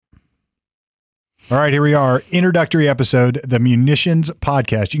All right, here we are. Introductory episode, the Munitions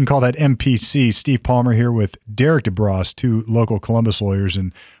podcast. You can call that MPC. Steve Palmer here with Derek DeBross, two local Columbus lawyers.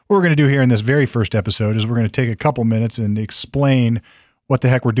 And what we're going to do here in this very first episode is we're going to take a couple minutes and explain what the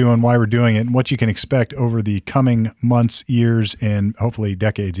heck we're doing, why we're doing it, and what you can expect over the coming months, years, and hopefully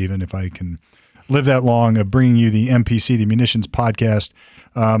decades, even if I can live that long, of bringing you the MPC, the Munitions podcast.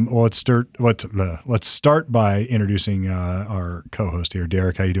 Let's start by introducing our co-host here.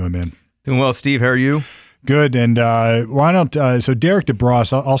 Derek, how you doing, man? Doing well, Steve. How are you? Good. And why don't, so Derek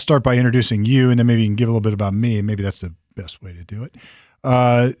DeBross, I'll start by introducing you, and then maybe you can give a little bit about me. Maybe that's the best way to do it.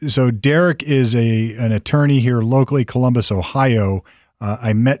 So Derek is an attorney here locally, Columbus, Ohio.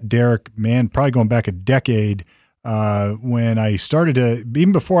 I met Derek, probably going back a decade when I started to,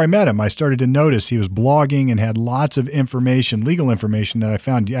 even before I met him, I started to notice he was blogging and had lots of information, legal information that I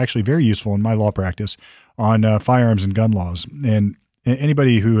found actually very useful in my law practice on firearms and gun laws. And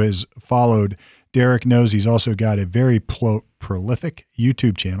anybody who has followed Derek knows he's also got a very prolific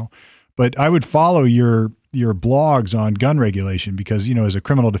YouTube channel. But I would follow your blogs on gun regulation because, you know, as a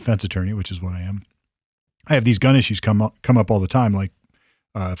criminal defense attorney, which is what I am, I have these gun issues come up all the time. Like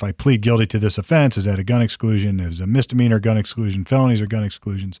if I plead guilty to this offense, is that a gun exclusion? Is a misdemeanor gun exclusion? Felonies are gun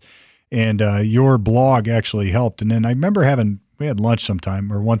exclusions. And your blog actually helped. And then I remember we had lunch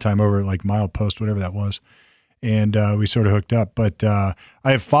sometime or one time over at like Milepost, whatever that was. And we sort of hooked up. But I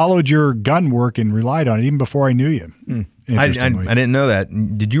have followed your gun work and relied on it even before I knew you. I didn't know that.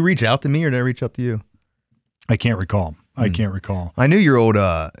 Did you reach out to me or did I reach out to you? I can't recall. I can't recall. I knew your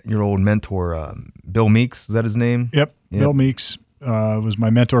old mentor, Bill Meeks. Is that his name? Yep. Bill Meeks was my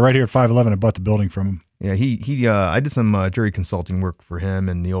mentor right here at 511. I bought the building from him. Yeah, I did some jury consulting work for him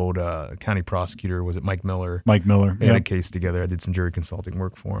and the old county prosecutor. Was it Mike Miller? Mike Miller. We had a case together. I did some jury consulting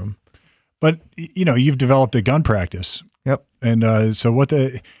work for him. But, you know, you've developed a gun practice. Yep. And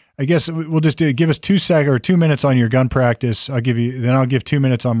I guess we'll just give us 2 minutes on your gun practice. I'll give 2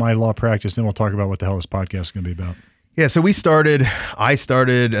 minutes on my law practice. Then we'll talk about what the hell this podcast is going to be about. Yeah. So I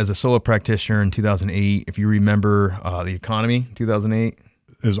started as a solo practitioner in 2008. If you remember the economy, 2008.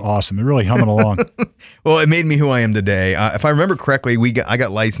 It was awesome. It really humming along. Well, it made me who I am today. If I remember correctly, I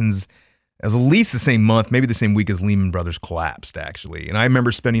got licensed. It was at least the same month, maybe the same week as Lehman Brothers collapsed, actually. And I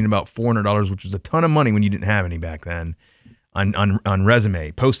remember spending about $400, which was a ton of money when you didn't have any back then, on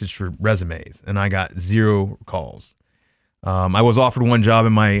postage for resumes. And I got 0 calls. I was offered one job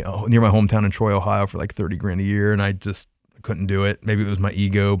near my hometown in Troy, Ohio for like $30,000 a year, and I just couldn't do it. Maybe it was my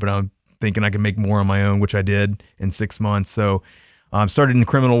ego, but I'm thinking I could make more on my own, which I did in 6 months. So started in the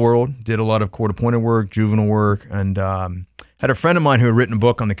criminal world, did a lot of court-appointed work, juvenile work, and had a friend of mine who had written a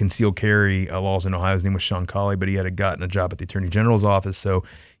book on the concealed carry laws in Ohio. His name was Sean Colley, but he had gotten a job at the Attorney General's office. So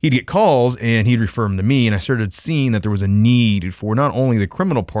he'd get calls and he'd refer them to me. And I started seeing that there was a need for not only the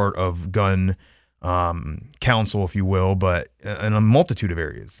criminal part of gun counsel, if you will, but in a multitude of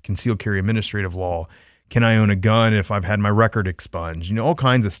areas. Concealed carry, administrative law. Can I own a gun if I've had my record expunged? You know, all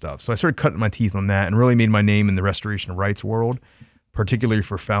kinds of stuff. So I started cutting my teeth on that and really made my name in the restoration of rights world, particularly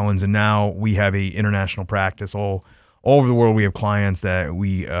for felons. And now we have a international practice all over the world. We have clients that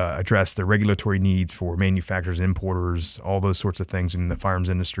we address the regulatory needs for manufacturers, importers, all those sorts of things in the firearms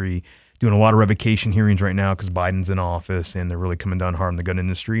industry. Doing a lot of revocation hearings right now because Biden's in office and they're really coming down hard on the gun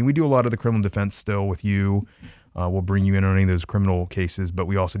industry. And we do a lot of the criminal defense still with you. We'll bring you in on any of those criminal cases, but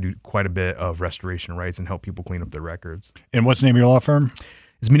we also do quite a bit of restoration rights and help people clean up their records. And what's the name of your law firm?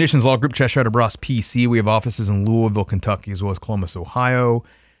 It's Munitions Law Group, Cheshire DeBross PC. We have offices in Louisville, Kentucky, as well as Columbus, Ohio.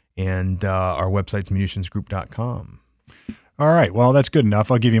 And our website's munitionsgroup.com. All right. Well, that's good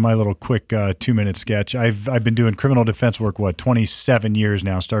enough. I'll give you my little quick 2-minute sketch. I've been doing criminal defense work, 27 years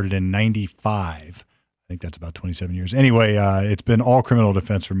now, started in 95. I think that's about 27 years. Anyway, it's been all criminal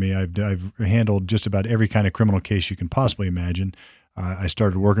defense for me. I've handled just about every kind of criminal case you can possibly imagine. I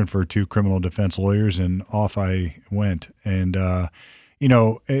started working for 2 criminal defense lawyers and off I went. And,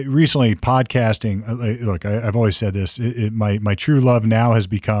 recently podcasting, look, I've always said this, my true love now has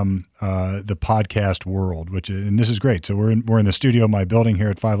become the podcast world, and this is great. So we're in the studio, my building here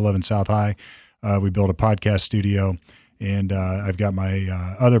at 511 South High. We built a podcast studio, and I've got my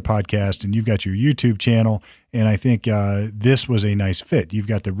other podcast, and you've got your YouTube channel. And I think this was a nice fit. You've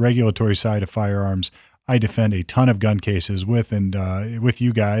got the regulatory side of firearms. I defend a ton of gun cases with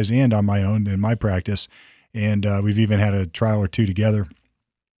you guys and on my own in my practice. And we've even had a trial or 2 together.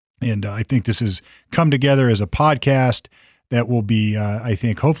 And I think this has come together as a podcast that will be, I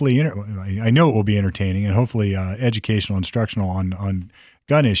think, hopefully, I know it will be entertaining and hopefully educational, instructional on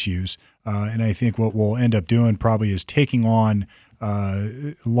gun issues. And I think what we'll end up doing probably is taking on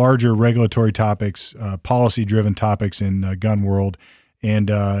larger regulatory topics, policy-driven topics in the gun world, and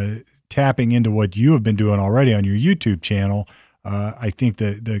tapping into what you have been doing already on your YouTube channel, I think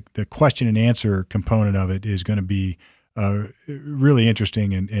the question and answer component of it is going to be really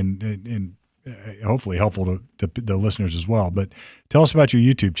interesting and hopefully helpful to the listeners as well. But tell us about your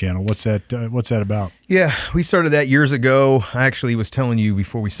YouTube channel. What's that about? Yeah, we started that years ago. I actually was telling you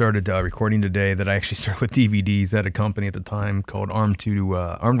before we started recording today that I actually started with DVDs at a company at the time called Armed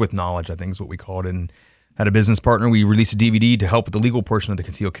with Knowledge, I think is what we called it, and had a business partner. We released a DVD to help with the legal portion of the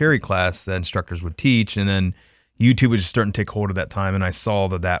concealed carry class that instructors would teach, and then YouTube was just starting to take hold of that time, and I saw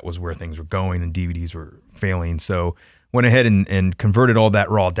that was where things were going and DVDs were failing. So went ahead and converted all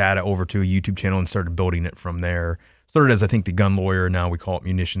that raw data over to a YouTube channel and started building it from there. Started as, I think, the Gun Lawyer. Now we call it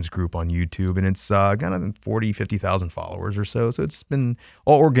Munitions Group on YouTube, and it's got 40, 50,000 followers or so. So it's been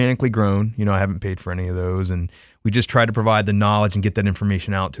all organically grown. I haven't paid for any of those, and we just try to provide the knowledge and get that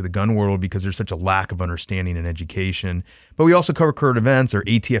information out to the gun world because there's such a lack of understanding and education. But we also cover current events, or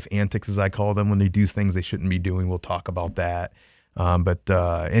ATF antics, as I call them, when they do things they shouldn't be doing. We'll talk about that. But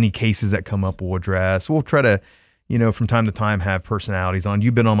any cases that come up, we'll address. We'll try to, from time to time, have personalities on.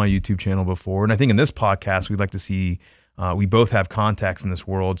 You've been on my YouTube channel before, and I think in this podcast, we'd like to see, we both have contacts in this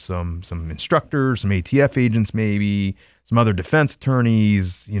world, some instructors, some ATF agents maybe, some other defense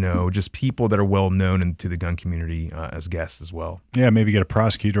attorneys, just people that are well known into the gun community as guests as well. Yeah, maybe get a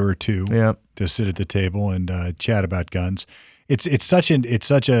prosecutor or two to sit at the table and chat about guns. It's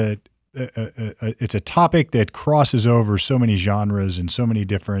a topic that crosses over so many genres and so many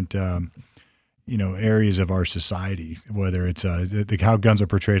different areas of our society, whether it's how guns are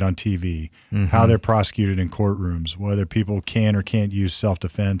portrayed on TV, how they're prosecuted in courtrooms, whether people can or can't use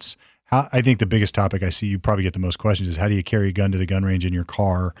self-defense. I think the biggest topic I see you probably get the most questions is how do you carry a gun to the gun range in your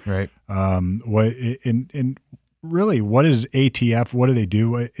car? Right. Really, what is ATF? What do they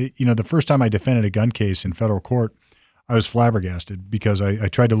do? The first time I defended a gun case in federal court, I was flabbergasted because I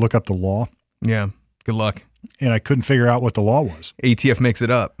tried to look up the law. Yeah. Good luck. And I couldn't figure out what the law was. ATF makes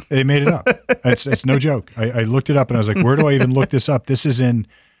it up. They made it up. It's no joke. I looked it up and I was like, where do I even look this up? This is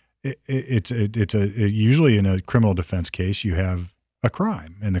usually in a criminal defense case, you have a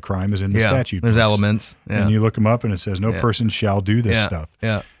crime, and the crime is in the statute. There's elements. Yeah. And you look them up and it says no person shall do this stuff.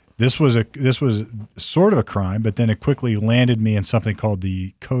 Yeah. This was sort of a crime, but then it quickly landed me in something called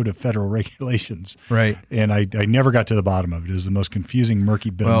the Code of Federal Regulations. Right. And I never got to the bottom of it. It was the most confusing,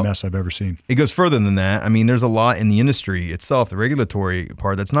 murky bit of mess I've ever seen. It goes further than that. I mean, there's a lot in the industry itself, the regulatory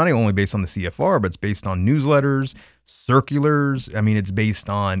part, that's not only based on the CFR, but it's based on newsletters, circulars. I mean, it's based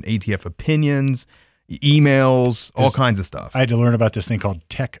on ATF opinions, emails, all kinds of stuff. I had to learn about this thing called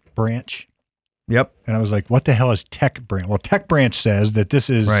Tech Branch. Yep. And I was like, what the hell is Tech Branch? Well, Tech Branch says that this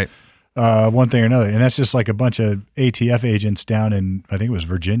is one thing or another. And that's just like a bunch of ATF agents down in, I think it was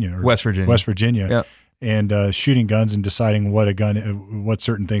Virginia. Or West Virginia. Yep. And shooting guns and deciding what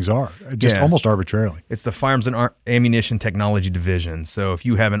certain things are, just almost arbitrarily. It's the Firearms and Ammunition Technology Division. So if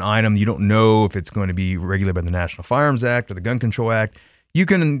you have an item, you don't know if it's going to be regulated by the National Firearms Act or the Gun Control Act, you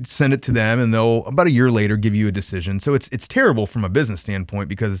can send it to them and they'll, about a year later, give you a decision. So it's terrible from a business standpoint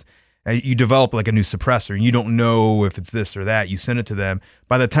because you develop like a new suppressor and you don't know if it's this or that. You send it to them.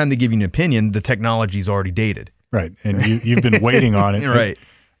 By the time they give you an opinion, the technology is already dated. Right. And you've been waiting on it. Right.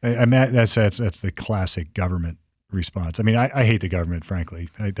 That's the classic government response. I mean, I hate the government, frankly.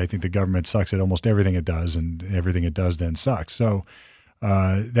 I think the government sucks at almost everything it does, and everything it does then sucks. So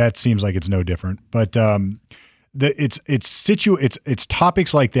that seems like it's no different. But it's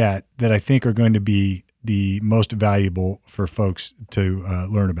topics like that I think are going to be the most valuable for folks to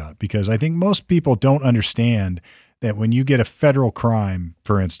learn about, because I think most people don't understand that when you get a federal crime,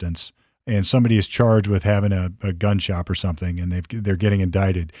 for instance, and somebody is charged with having a gun shop or something, and they're getting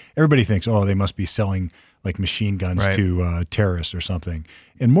indicted, everybody thinks, oh, they must be selling like machine guns to terrorists or something.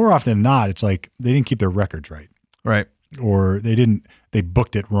 And more often than not, it's like they didn't keep their records right. Right. Or they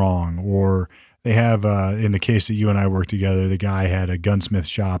booked it wrong, or they have, in the case that you and I worked together, the guy had a gunsmith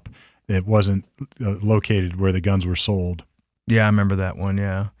shop that wasn't located where the guns were sold. Yeah, I remember that one.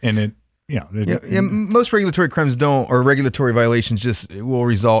 Yeah. And most regulatory crimes or regulatory violations just will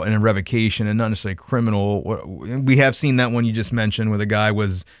result in a revocation and not necessarily criminal. We have seen that one you just mentioned where the guy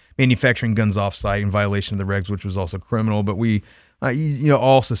was manufacturing guns off-site in violation of the regs, which was also criminal. But we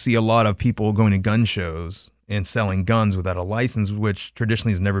also see a lot of people going to gun shows and selling guns without a license, which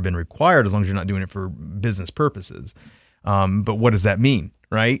traditionally has never been required as long as you're not doing it for business purposes. But what does that mean,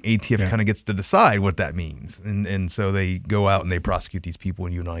 right? ATF kind of gets to decide what that means. And so they go out and they prosecute these people,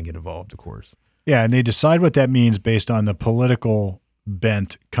 and you and I get involved, of course. Yeah, and they decide what that means based on the political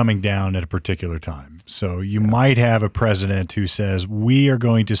bent coming down at a particular time. So you might have a president who says, we are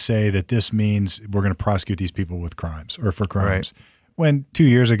going to say that this means we're going to prosecute these people with crimes or for crimes. Right. when 2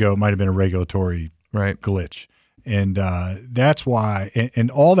 years ago it might have been a regulatory Right. glitch. And that's why, and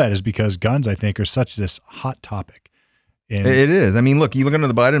all that is because guns, I think, are such this hot topic. And It is. I mean, look, you look under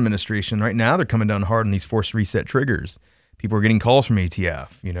the Biden administration right now, they're coming down hard on these forced reset triggers. People are getting calls from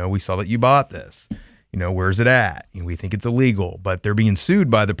ATF. We saw that you bought this. Where's it at? We think it's illegal, but they're being sued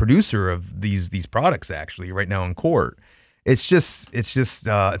by the producer of these products actually right now in court. It's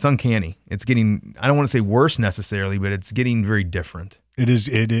uncanny. It's getting, I don't want to say worse necessarily, but it's getting very different. it is,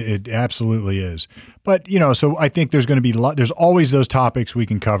 it absolutely is. But, so I think there's going to be there's always those topics we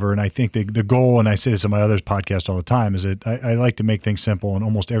can cover. And I think the goal, and I say this on my other podcast all the time, is that I like to make things simple, and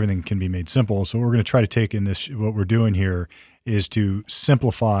almost everything can be made simple. So what we're going to try to take in this, what we're doing here is to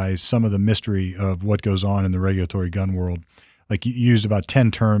simplify some of the mystery of what goes on in the regulatory gun world. Like you used about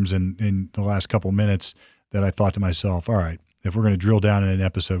 10 terms in the last couple of minutes that I thought to myself, all right, if we're going to drill down in an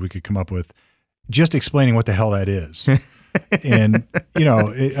episode, we could come up with just explaining what the hell that is. And,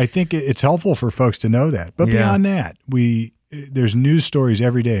 I think it's helpful for folks to know that. But beyond that, there's news stories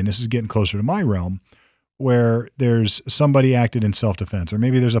every day, and this is getting closer to my realm, where there's somebody acted in self-defense, or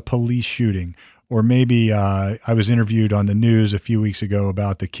maybe there's a police shooting, or maybe I was interviewed on the news a few weeks ago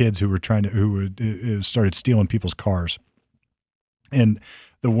about the kids who started stealing people's cars, and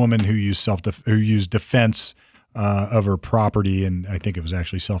the woman who used defense of her property, and I think it was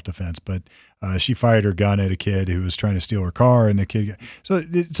actually self-defense, but she fired her gun at a kid who was trying to steal her car, and the kid. So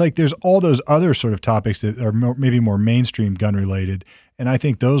it's like there's all those other sort of topics that are maybe more mainstream gun related, and I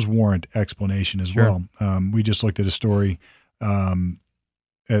think those warrant explanation as well. We just looked at a story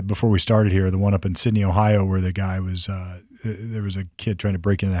before we started here, the one up in Sydney, Ohio, where the guy was there was a kid trying to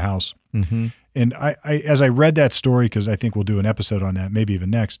break into the house, and I as I read that story, because I think we'll do an episode on that, maybe even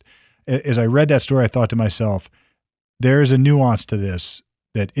next. As I read that story, I thought to myself, there is a nuance to this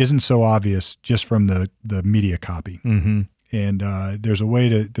that isn't so obvious just from the media copy. And there's a way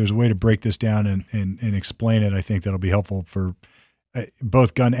to break this down and explain it. I think that'll be helpful for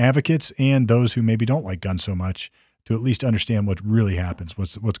both gun advocates and those who maybe don't like guns so much, to at least understand what really happens,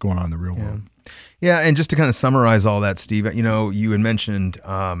 what's going on in the real world. Yeah, and just to kind of summarize all that, Steve, you had mentioned,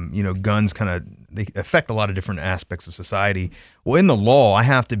 guns they affect a lot of different aspects of society. Well, in the law, I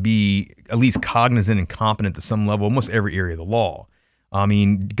have to be at least cognizant and competent to some level, almost every area of the law. I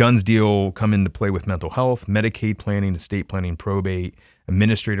mean, guns come into play with mental health, Medicaid planning, estate planning, probate,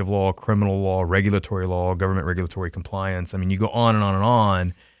 administrative law, criminal law, regulatory law, government regulatory compliance. I mean, you go on and on and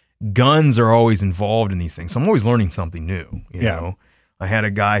on. Guns are always involved in these things. So I'm always learning something new. You know, I had a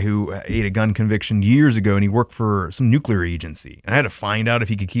guy who ate a gun conviction years ago, and he worked for some nuclear agency. And I had to find out if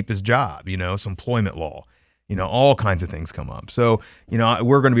he could keep his job, some employment law, all kinds of things come up. So,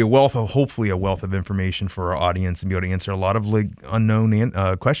 we're going to be hopefully a wealth of information for our audience, and be able to answer a lot of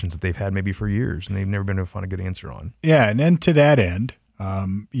unknown questions that they've had maybe for years and they've never been able to find a good answer on. Yeah. And then to that end,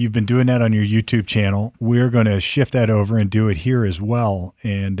 you've been doing that on your YouTube channel. We're going to shift that over and do it here as well.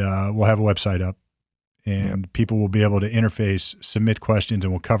 And we'll have a website up, and people will be able to interface, submit questions,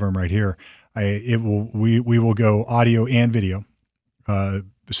 and we'll cover them right here. We will go audio and video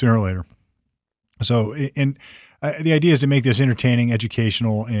sooner or later. So, the idea is to make this entertaining,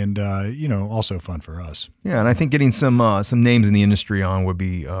 educational, and also fun for us. Yeah, and I think getting some names in the industry on would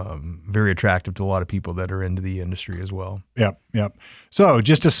be very attractive to a lot of people that are into the industry as well. Yep. So,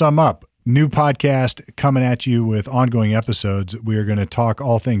 just to sum up, new podcast coming at you with ongoing episodes. We are going to talk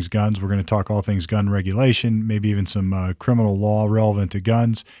all things guns. We're going to talk all things gun regulation, maybe even some criminal law relevant to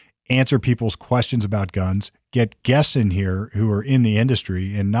guns. Answer people's questions about guns. Get guests in here who are in the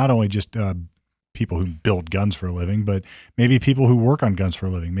industry, and not only just people who build guns for a living, but maybe people who work on guns for a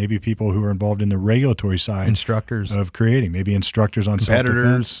living, maybe people who are involved in the regulatory side, instructors of creating, maybe instructors on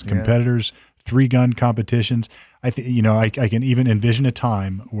self-defense, competitors, 3-gun competitions. I think, I can even envision a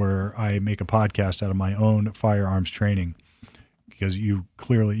time where I make a podcast out of my own firearms training, because you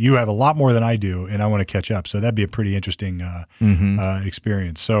have a lot more than I do, and I want to catch up. So that'd be a pretty interesting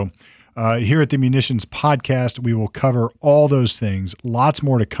experience. So here at the Munitions podcast, we will cover all those things, lots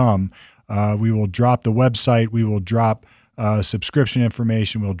more to come. We will drop the website. We will drop subscription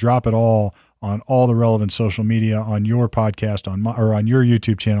information. We'll drop it all on all the relevant social media, on your podcast, on your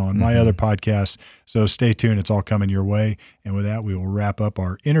YouTube channel, on my other podcast. So stay tuned. It's all coming your way. And with that, we will wrap up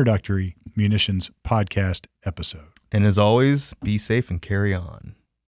our introductory Munitions podcast episode. And as always, be safe and carry on.